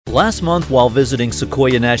Last month, while visiting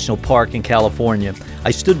Sequoia National Park in California,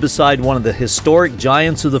 I stood beside one of the historic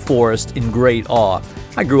giants of the forest in great awe.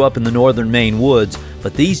 I grew up in the northern Maine woods,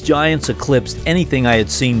 but these giants eclipsed anything I had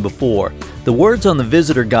seen before. The words on the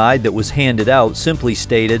visitor guide that was handed out simply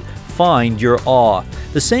stated, "Find your awe."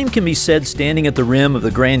 The same can be said standing at the rim of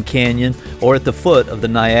the Grand Canyon or at the foot of the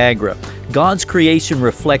Niagara. God's creation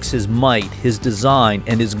reflects His might, His design,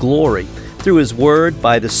 and His glory. Through His Word,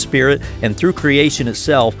 by the Spirit, and through creation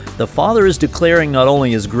itself, the Father is declaring not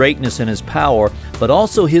only His greatness and His power, but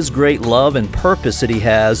also His great love and purpose that He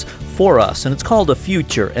has for us, and it's called a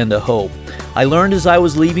future and a hope. I learned as I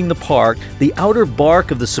was leaving the park, the outer bark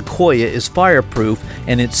of the sequoia is fireproof,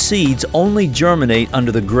 and its seeds only germinate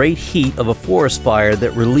under the great heat of a forest fire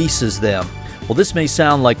that releases them. Well, this may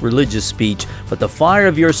sound like religious speech, but the fire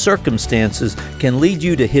of your circumstances can lead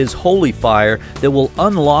you to His holy fire that will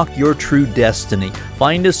unlock your true destiny.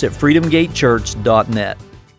 Find us at freedomgatechurch.net.